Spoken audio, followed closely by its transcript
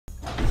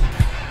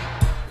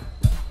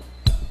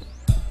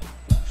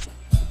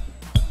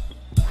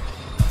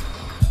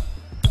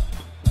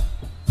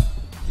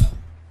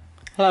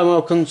Hello and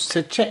welcome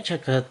to Check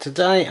Checker.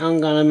 Today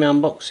I'm going to be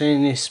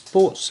unboxing this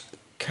sports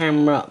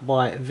camera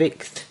by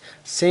Vic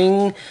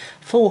Singh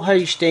full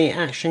HD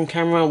action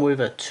camera with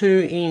a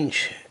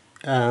 2-inch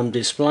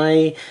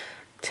display,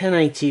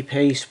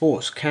 1080p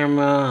sports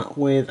camera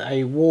with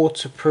a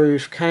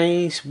waterproof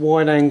case,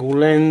 wide angle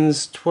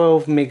lens,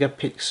 12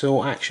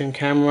 megapixel action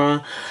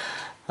camera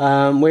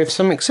with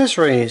some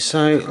accessories.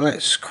 So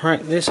let's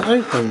crack this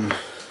open.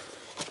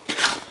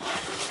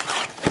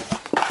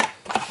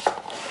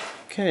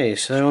 Okay,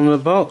 so on the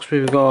box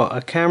we've got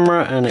a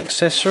camera and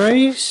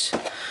accessories,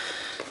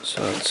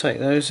 so I'll take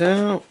those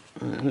out.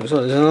 It looks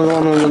like there's another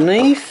one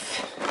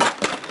underneath,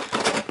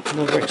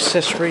 another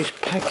accessories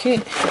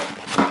packet.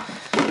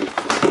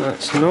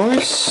 That's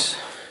nice.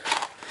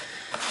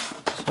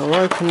 So I'll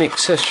open the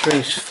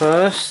accessories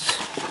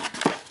first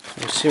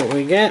and see what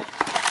we get.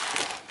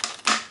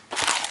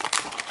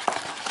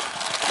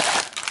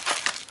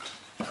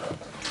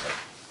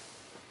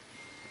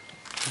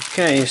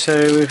 Okay, so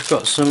we've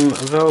got some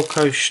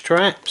Velcro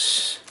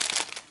straps,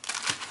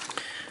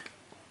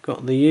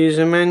 got the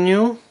user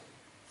manual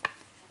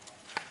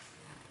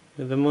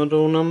with the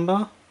model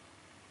number,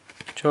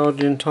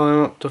 charging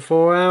time up to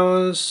 4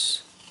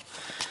 hours,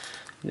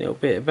 a little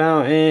bit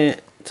about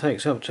it,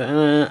 takes up to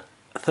a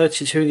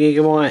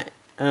 32GB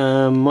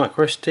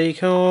micro SD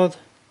card.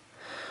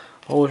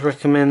 I always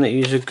recommend that you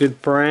use a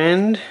good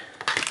brand.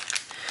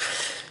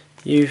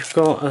 You've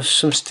got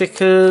some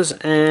stickers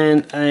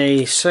and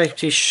a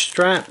safety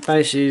strap.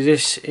 Basically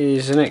this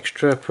is an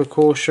extra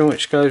precaution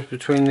which goes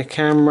between the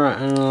camera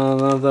and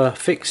another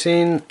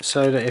fixing,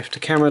 so that if the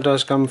camera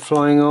does come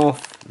flying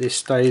off, this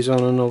stays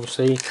on and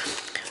obviously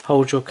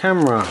holds your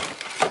camera.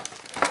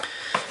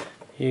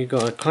 You've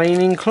got a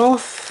cleaning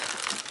cloth,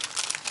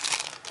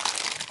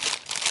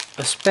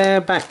 a spare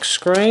back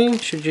screen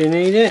should you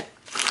need it,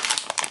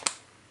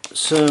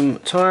 some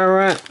tyre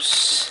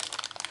wraps,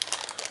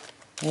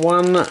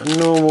 one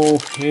normal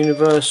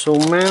universal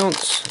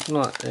mount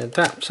like the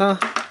adapter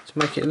to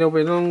make it a little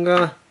bit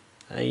longer,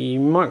 a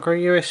micro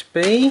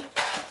USB.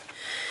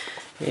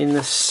 In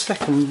the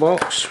second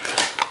box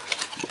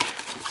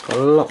got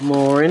a lot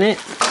more in it,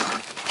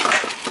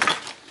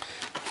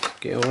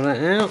 get all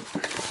that out.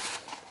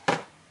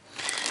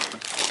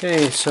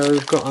 Okay, so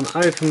we've got an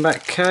open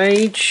back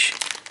cage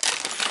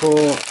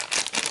for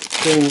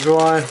doing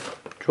dry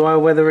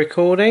weather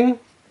recording.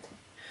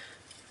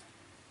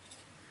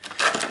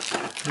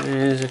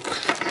 There's a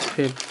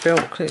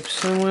belt clip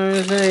somewhere,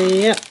 is there?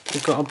 Yep,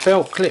 we've got a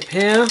belt clip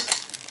here.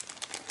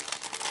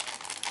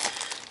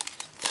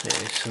 Take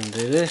this and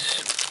do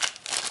this.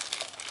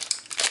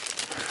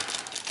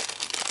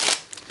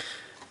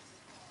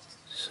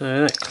 So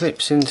that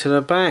clips into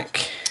the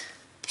back,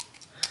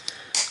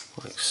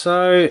 like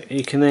so.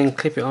 You can then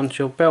clip it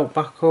onto your belt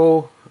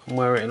buckle and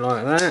wear it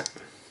like that.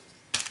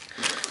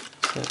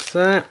 So that's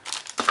that.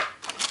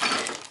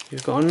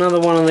 You've got another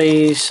one of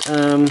these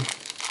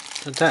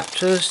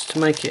adapters to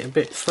make it a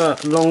bit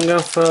longer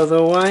further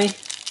away,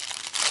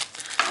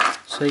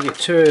 so you get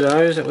two of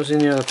those. That was in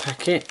the other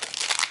packet.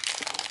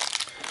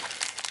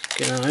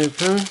 Get that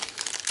open.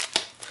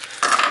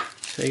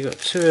 So you got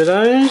two of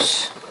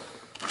those.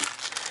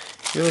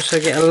 You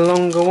also get a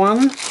longer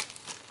one,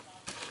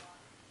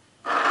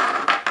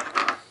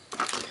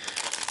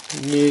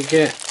 and you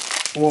get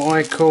what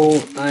I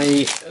call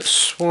a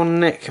swan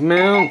neck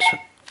mount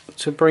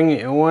to bring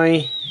it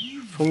away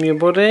from your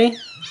body.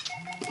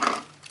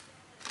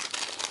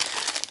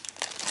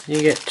 You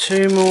get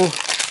two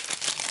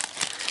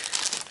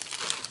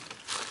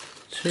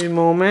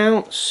more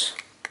mounts.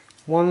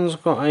 One's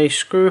got a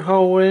screw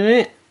hole in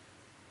it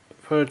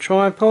for a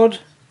tripod.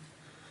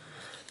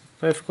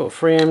 Both got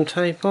 3M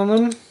tape on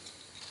them.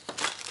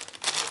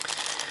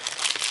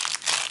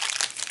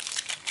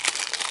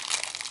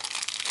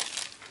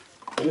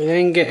 We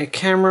then get a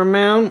camera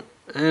mount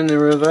and a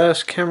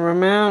reverse camera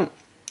mount,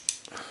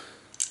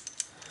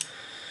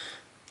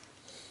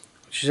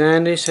 which is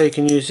handy, so you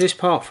can use this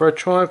part for a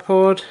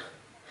tripod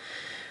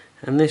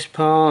and this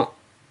part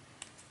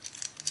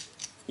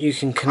you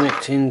can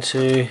connect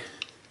into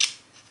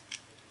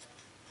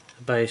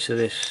the base of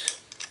this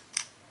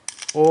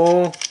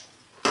or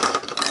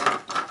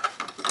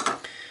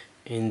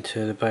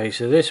into the base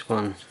of this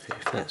one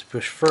if that's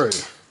pushed through.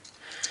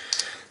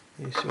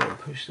 You see, I'll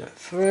push that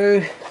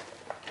through.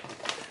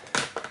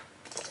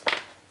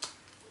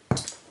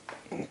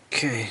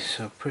 Okay,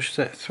 so I'll push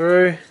that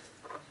through.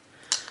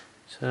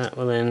 So that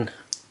will then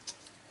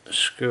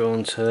screw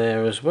onto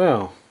there as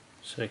well,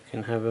 so you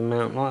can have a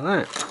mount like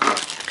that.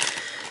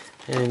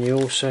 And you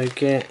also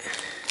get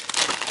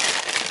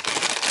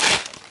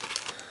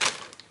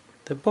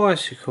the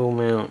bicycle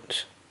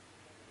mount,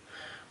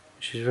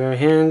 which is very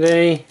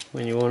handy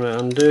when you want to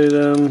undo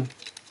them.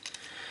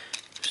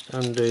 Just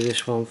undo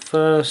this one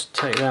first,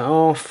 take that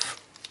off,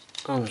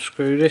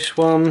 unscrew this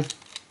one,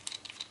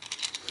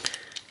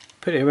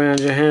 put it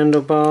around your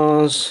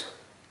handlebars,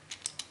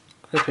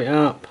 clip it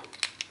up,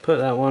 put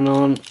that one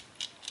on,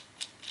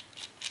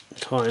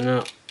 tighten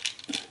up,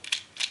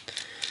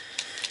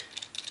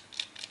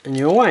 and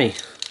you're away.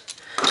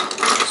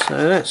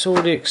 So that's all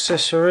the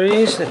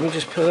accessories. Let me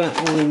just put that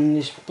all in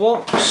this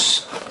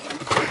box.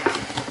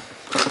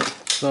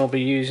 So I'll be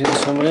using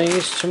some of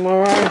these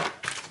tomorrow.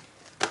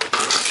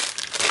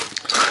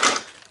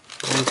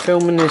 I'm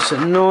filming this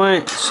at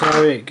night,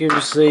 so it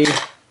gives me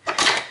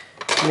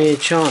a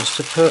chance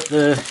to put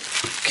the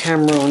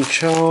camera on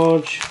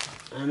charge,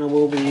 and I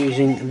will be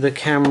using the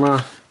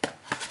camera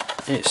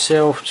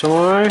itself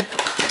tomorrow.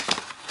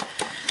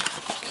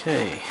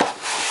 Okay.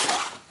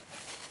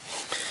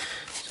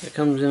 So it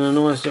comes in a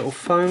nice little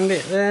foam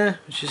bit there,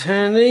 which is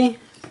handy.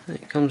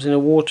 It comes in a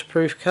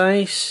waterproof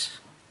case.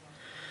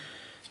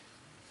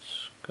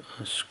 It's got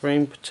a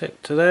screen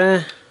protector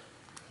there.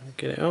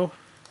 Get it off.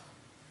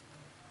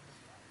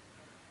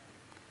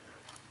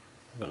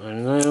 I've got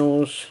no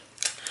nails.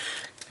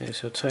 Okay,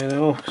 so I'll take that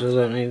off because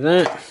I don't need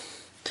that.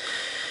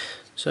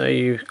 So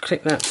you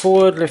click that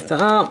forward, lift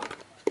that up.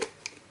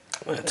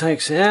 That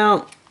takes it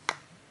out.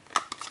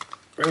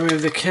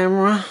 Remove the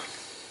camera.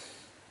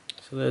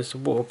 So there's the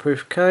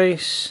waterproof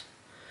case.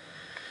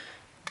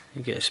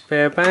 You get a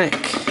spare back.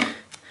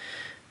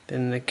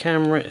 Then the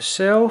camera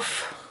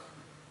itself.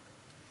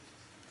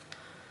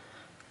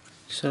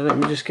 So let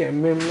me just get a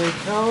memory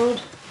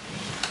card.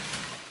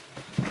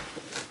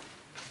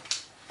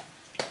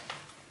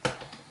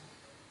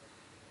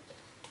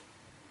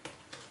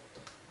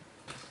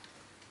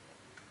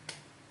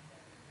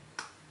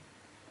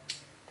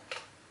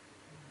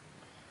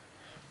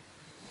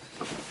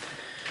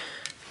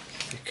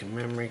 Stick a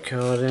memory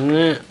card in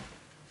there.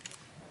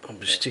 I'll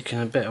be sticking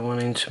a better one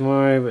in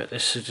tomorrow, but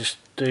this will just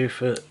do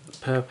for the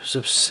purpose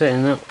of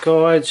setting up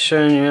guides,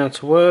 showing you how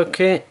to work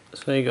it.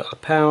 So you got the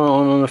power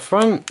on the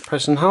front,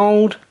 press and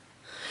hold.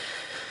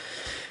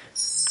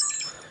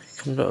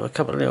 Comes up with a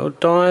couple of little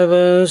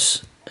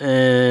divers,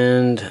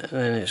 and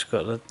then it's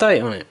got the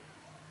date on it.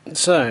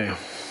 So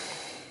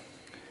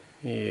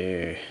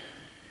you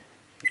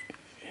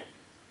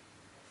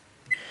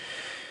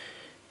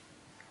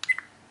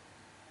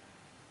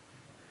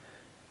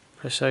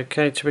press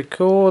OK to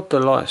record. The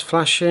light's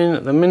flashing.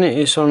 At the minute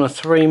it's on a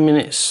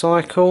 3-minute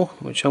cycle,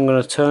 which I'm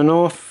going to turn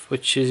off,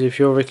 which is if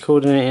you're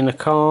recording it in a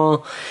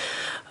car,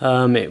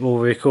 it will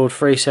record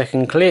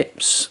 3-second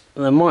clips.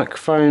 The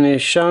microphone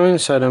is showing,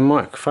 so the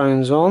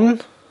microphone's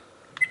on.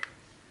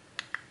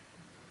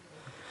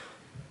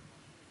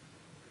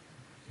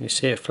 You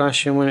see it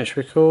flashing when it's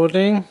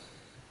recording,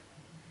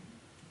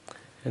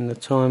 and the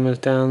timer's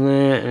down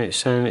there, and it's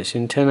saying it's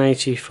in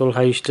 1080 full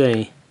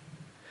HD.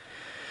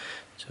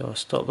 So I'll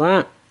stop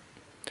that.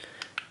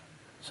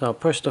 So I'll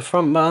press the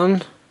front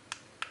button,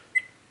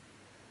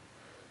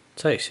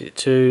 takes it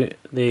to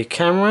the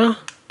camera,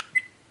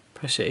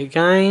 press it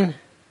again,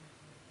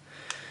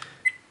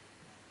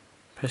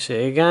 press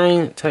it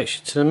again, it takes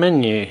you to the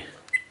menu.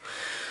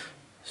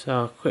 So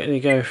I'll quickly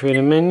go through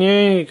the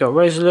menu. You've got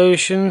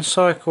resolution,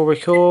 cycle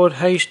record,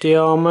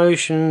 HDR,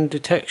 motion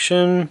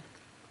detection,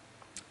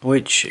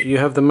 which you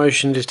have the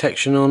motion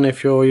detection on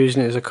if you're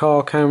using it as a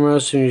car camera.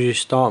 As soon as you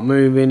start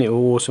moving, it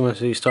will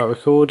automatically start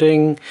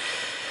recording.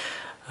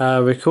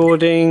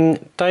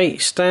 Recording,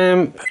 date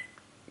stamp,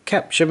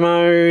 capture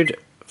mode,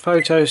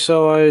 photo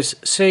size,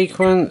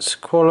 sequence,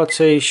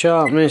 quality,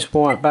 sharpness,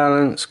 white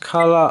balance,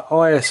 colour,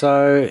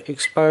 ISO,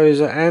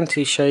 exposure,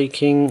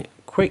 anti-shaking,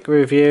 quick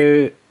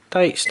review,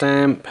 date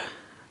stamp,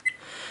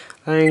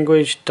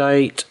 language,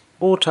 date,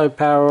 auto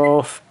power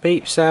off,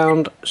 beep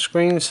sound,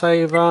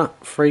 screensaver,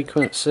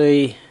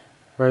 frequency,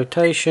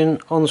 rotation,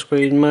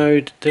 on-screen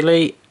mode,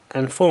 delete,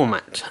 and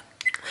format.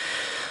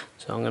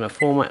 So I'm going to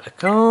format the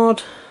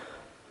card.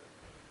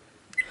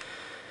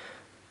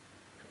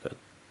 Got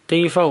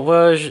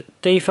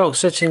default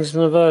settings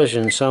and the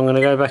version. So I'm going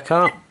to go back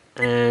up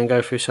and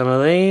go through some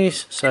of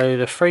these. So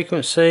the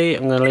frequency,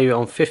 I'm going to leave it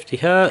on 50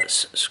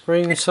 Hz.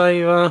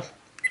 Screensaver,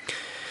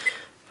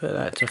 put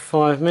that to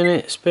 5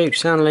 minutes. Beep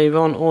sound leave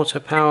on, auto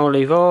power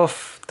leave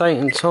off. Date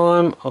and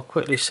time, I'll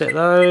quickly set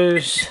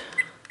those.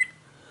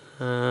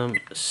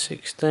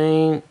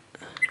 16.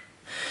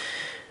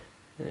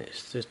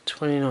 It's the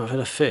 29th of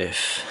the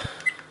 5th.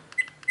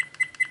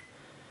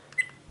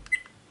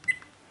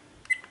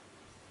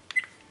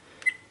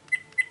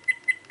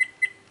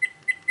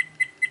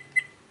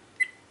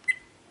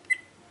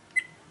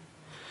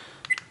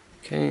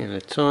 Okay, and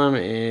the time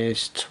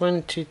is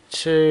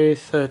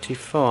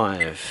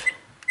 22:35.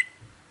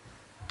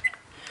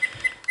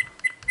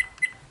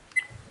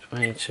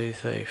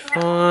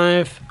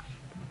 22:35,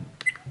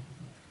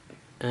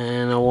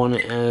 and I want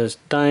it as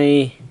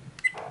day,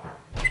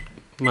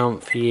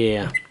 month,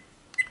 year.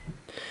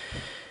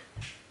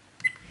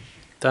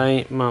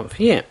 Day, month,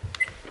 year.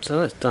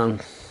 So that's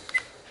done.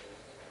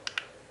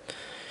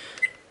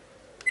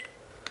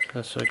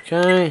 That's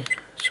okay.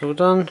 It's all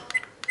done.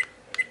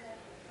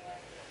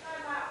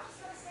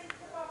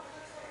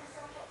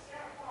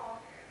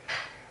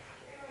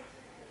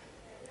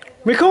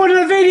 Recording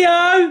a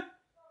video!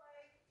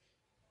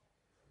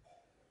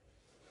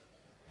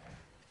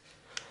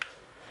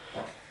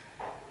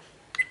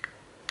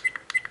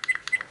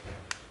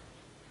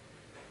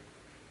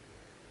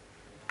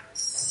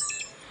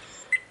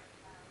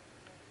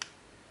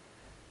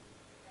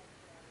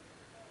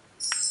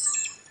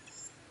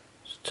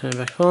 turn it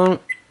back on,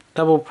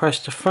 double press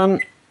the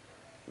front,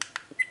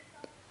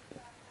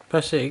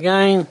 press it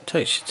again,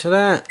 takes you to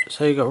that.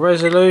 So you've got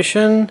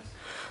resolution,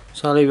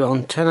 so I'll leave it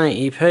on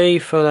 1080p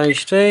full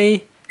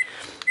HD.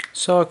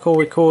 Cycle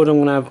record I'm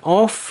going to have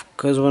off,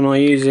 because when I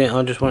use it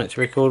I just want it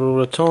to record all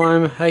the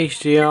time.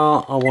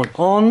 HDR I want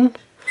on,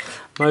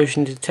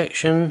 motion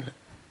detection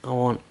I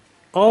want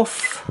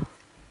off.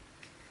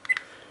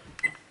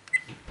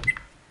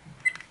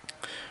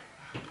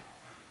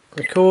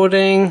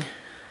 Recording,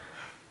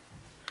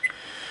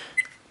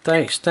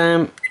 date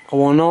stamp I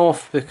want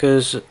off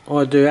because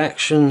I do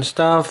action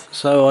stuff,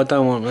 so I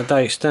don't want the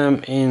date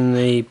stamp in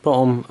the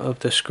bottom of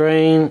the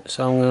screen,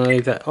 so I'm going to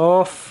leave that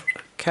off.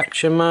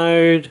 Capture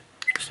mode,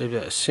 just leave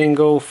that as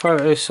single.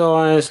 Photo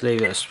size,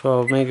 leave that as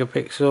 12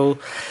 megapixel.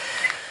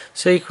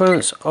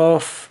 Sequence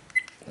off.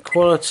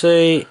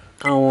 Quality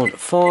I want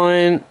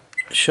fine.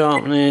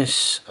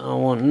 Sharpness I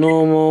want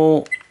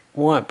normal.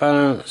 White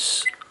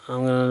balance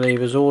I'm going to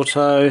leave as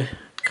auto.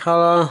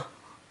 Colour,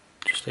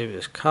 just leave it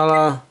as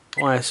colour.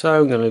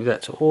 ISO I'm going to leave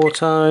that to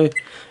auto.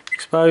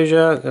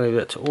 Exposure I'm going to leave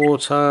that to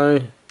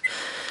auto.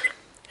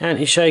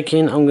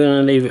 Anti-shaking I'm going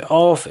to leave it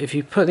off. If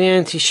you put the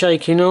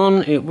anti-shaking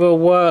on it will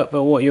work,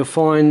 but what you'll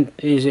find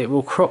is it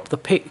will crop the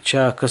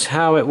picture, because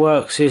how it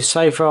works is,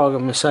 say for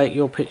argument's sake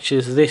your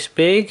picture's this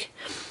big,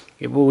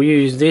 it will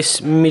use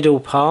this middle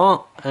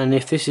part, and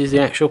if this is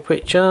the actual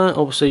picture,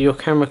 obviously your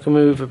camera can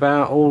move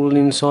about all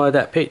inside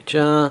that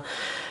picture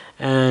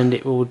and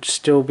it will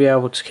still be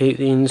able to keep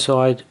the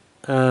inside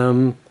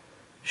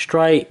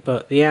straight,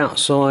 but the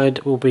outside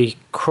will be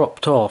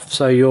cropped off,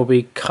 so you'll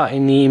be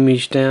cutting the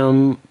image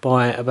down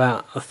by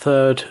about a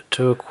third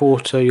to a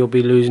quarter. You'll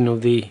be losing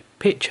of the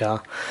picture,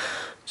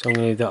 so I'm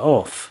going to leave that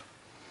off.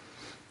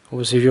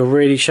 Obviously if you're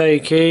really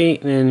shaky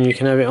then you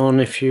can have it on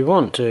if you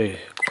want to.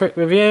 Quick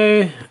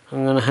review,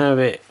 I'm going to have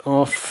it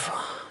off.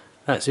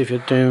 That's if you're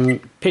doing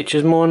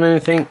pictures more than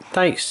anything.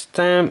 Date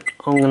stamp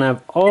I'm going to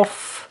have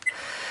off.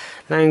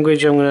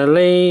 Language I'm going to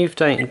leave.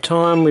 Date and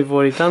time we've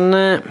already done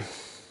that.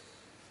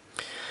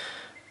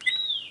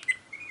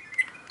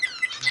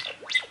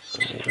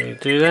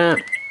 Do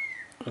that,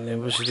 and then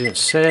obviously didn't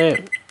set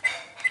it.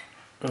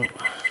 Oh,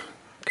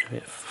 get a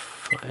bit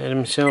ahead of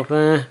myself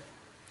there.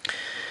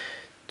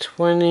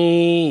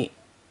 20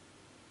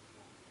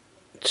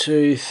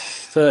 to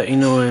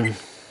 39.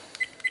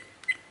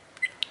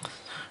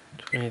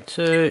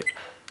 22,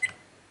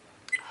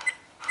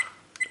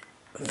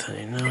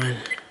 39,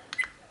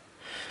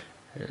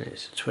 and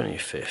it's the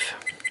 25th.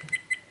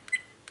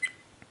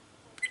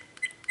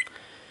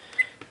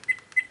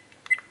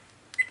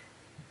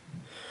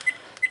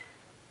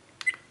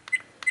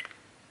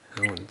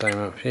 I want the dame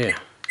up here.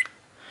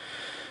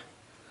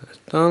 That's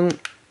done.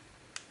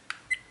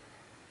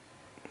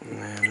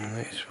 And then the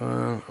next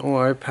one,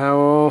 auto power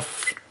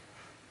off.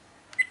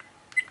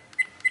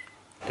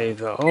 Leave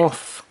that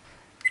off.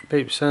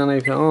 Beep sound,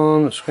 leave that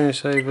on.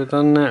 Screensaver,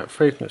 done that.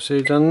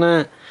 Frequency, done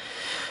that.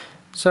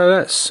 So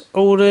that's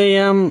all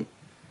the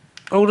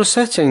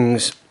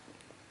settings.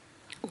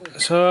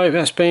 So I hope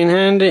that's been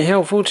handy,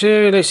 helpful to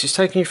you. At least it's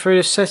taking you through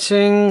the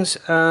settings.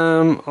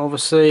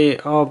 Obviously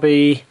I'll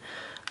be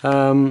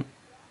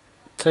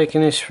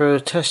taking this for a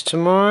test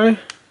tomorrow.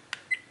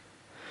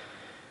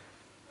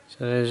 So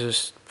there's a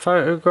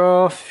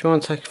photograph, if you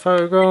want to take a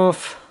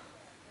photograph.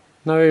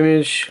 No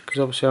image, because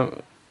obviously I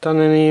haven't done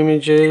any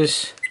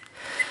images.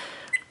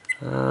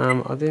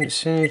 I didn't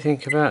see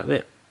anything about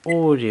the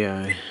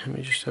audio. Let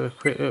me just have a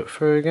quick look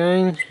through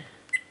again.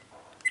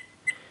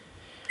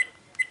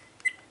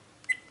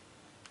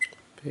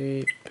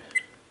 Beep.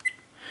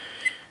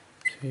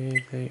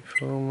 See date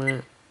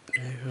format.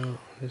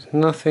 There's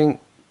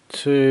nothing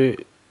to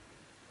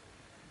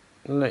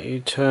let you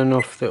turn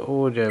off the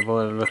audio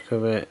by the look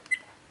of it.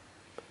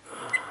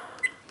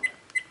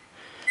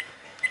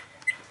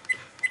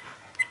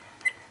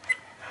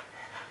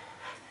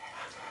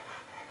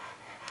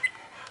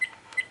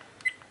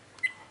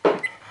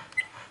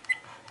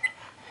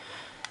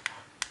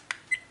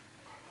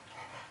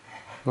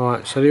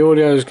 Right, so the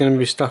audio is going to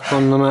be stuck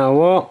on no matter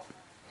what.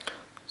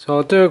 So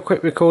I'll do a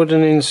quick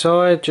recording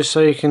inside just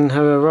so you can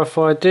have a rough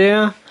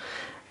idea,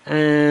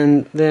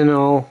 and then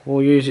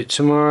we'll use it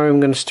tomorrow. I'm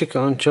going to stick it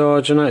on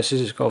charge. I know it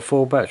says it's got a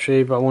full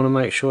battery, but I want to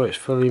make sure it's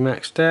fully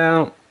maxed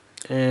out,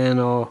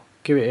 and I'll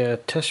give it a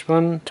test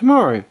run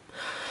tomorrow.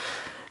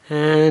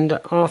 And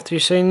after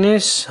you've seen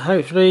this,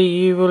 hopefully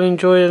you will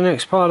enjoy the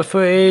next part of the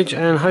footage,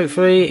 and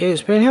hopefully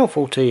it's been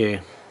helpful to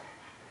you.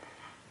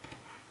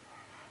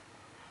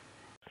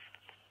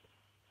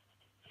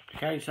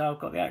 Okay, so I've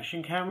got the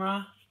action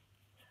camera.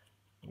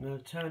 I'm going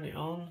to turn it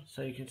on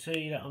so you can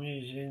see that I'm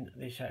using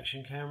this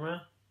action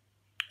camera.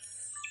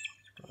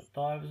 It's got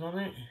divers on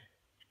it.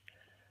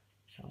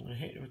 So I'm going to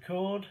hit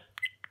record.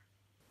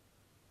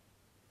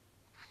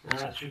 Now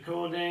that's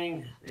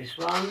recording this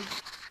one.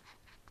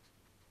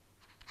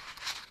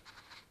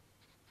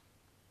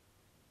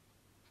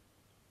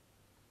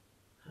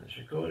 That's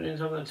recording,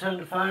 so I'm going to turn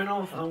the phone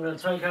off. I'm going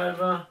to take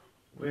over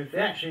with the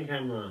action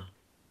camera.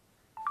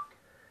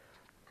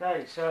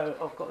 Okay, so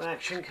I've got the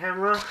action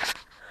camera.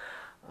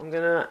 I'm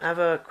going to have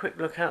a quick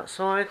look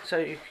outside so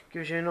it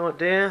gives you an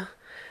idea.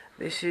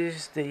 This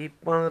is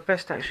one of the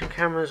best action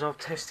cameras I've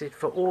tested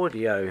for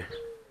audio.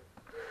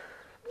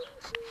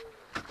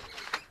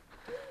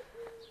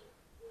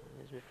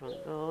 There's my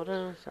front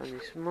garden, it's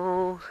only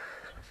small.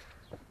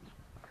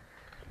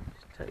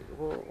 Just take the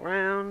walk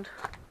round.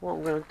 What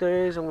I'm going to do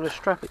is I'm going to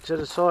strap it to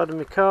the side of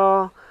my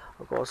car.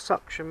 I've got a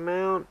suction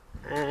mount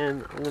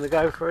and I'm going to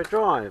go for a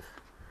drive.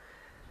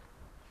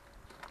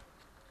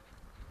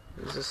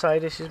 As I say,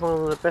 this is one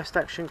of the best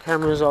action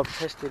cameras I've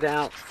tested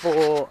out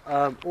for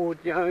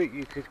audio.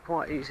 You could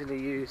quite easily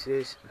use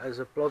this as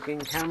a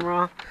vlogging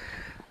camera.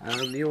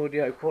 The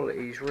audio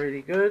quality is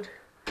really good.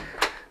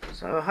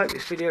 So I hope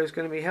this video is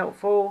going to be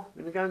helpful.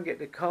 I'm going to go and get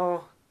the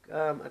car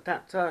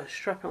adapter,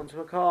 strap it onto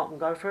my car and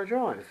go for a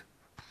drive.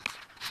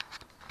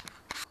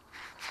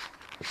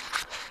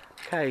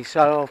 Okay,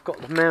 so I've got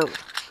the mount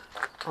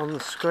on the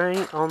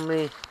screen, on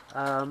the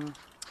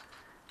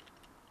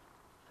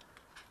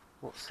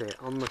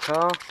on the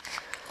car.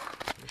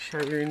 I'll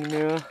show you in the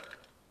mirror.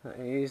 That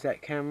is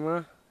that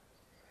camera.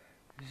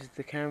 This is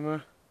the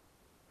camera.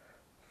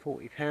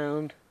 £40.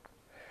 I'm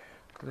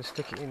going to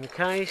stick it in the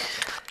case.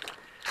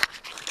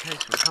 The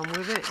case will come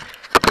with it.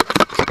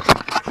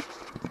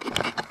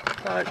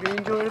 So I hope you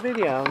enjoy the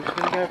video. I'm just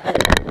going to go for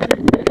it.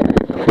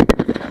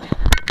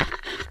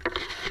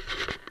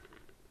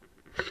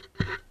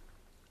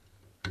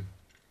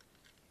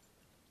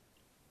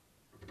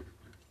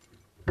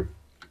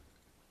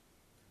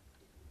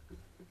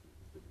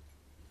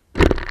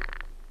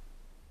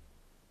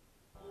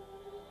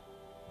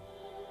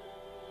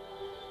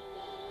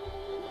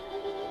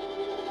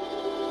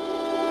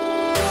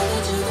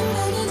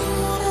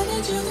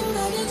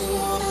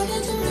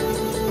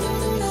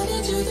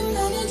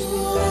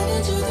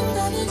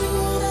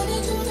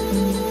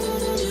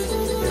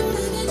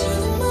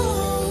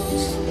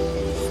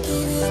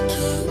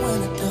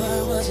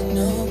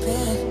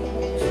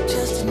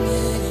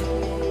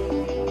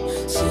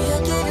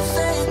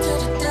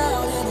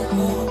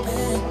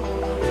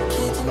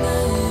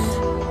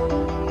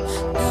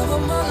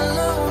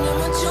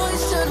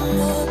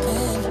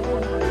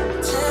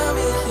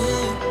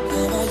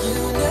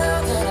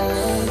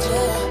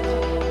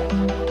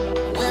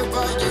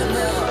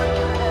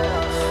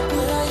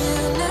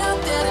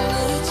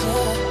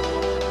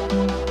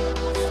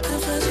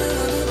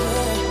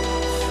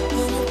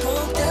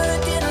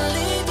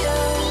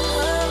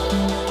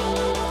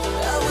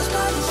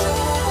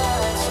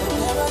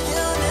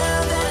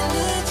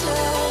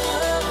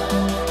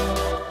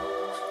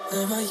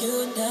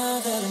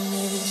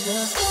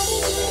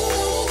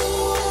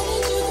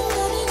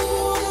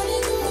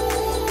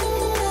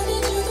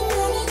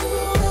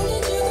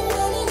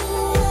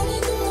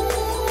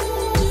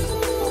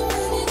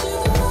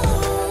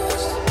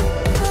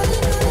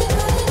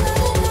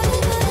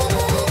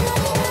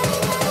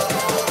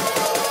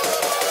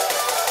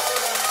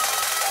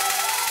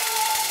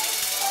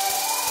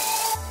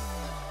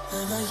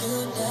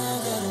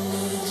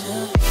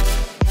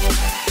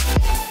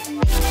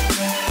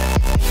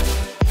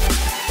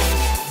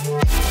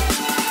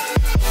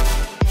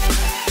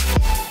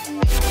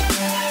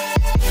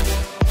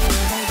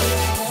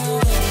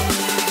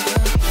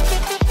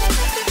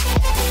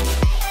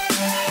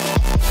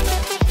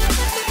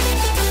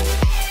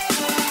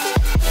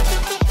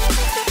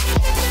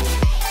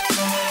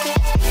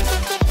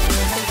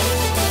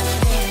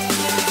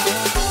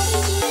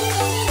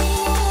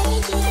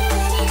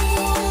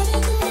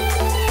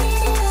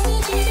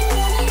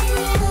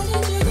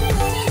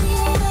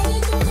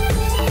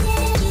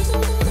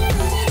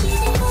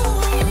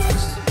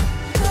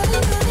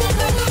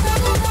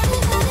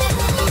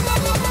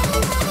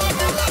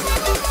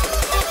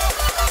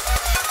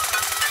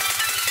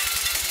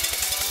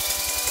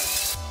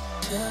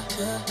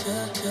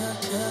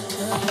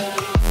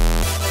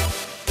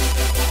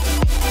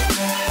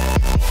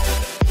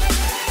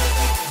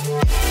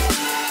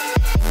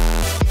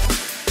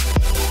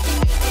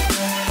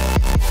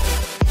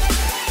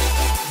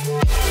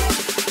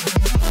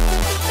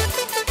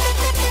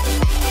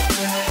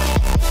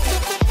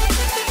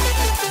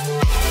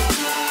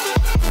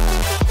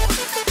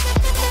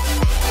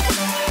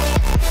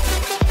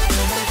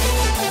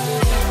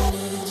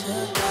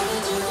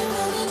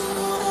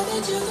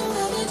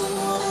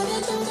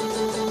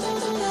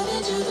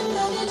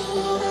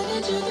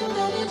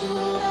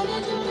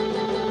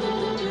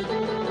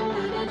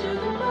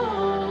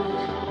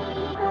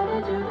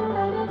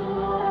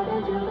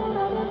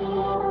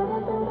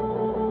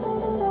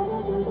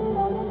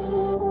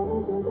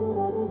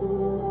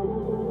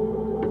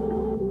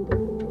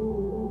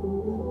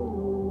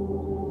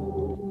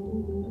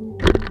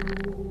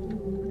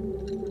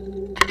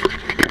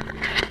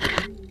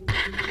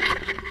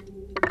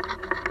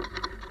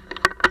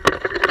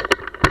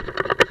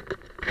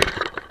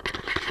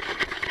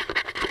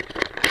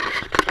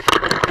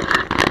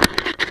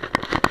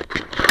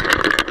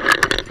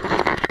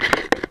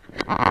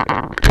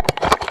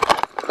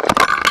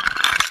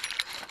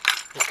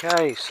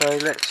 Okay, so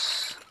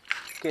let's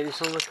get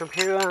this on the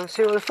computer and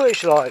see what the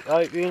footage is like.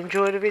 I hope you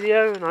enjoyed the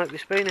video and I hope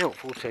it's been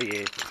helpful to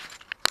you.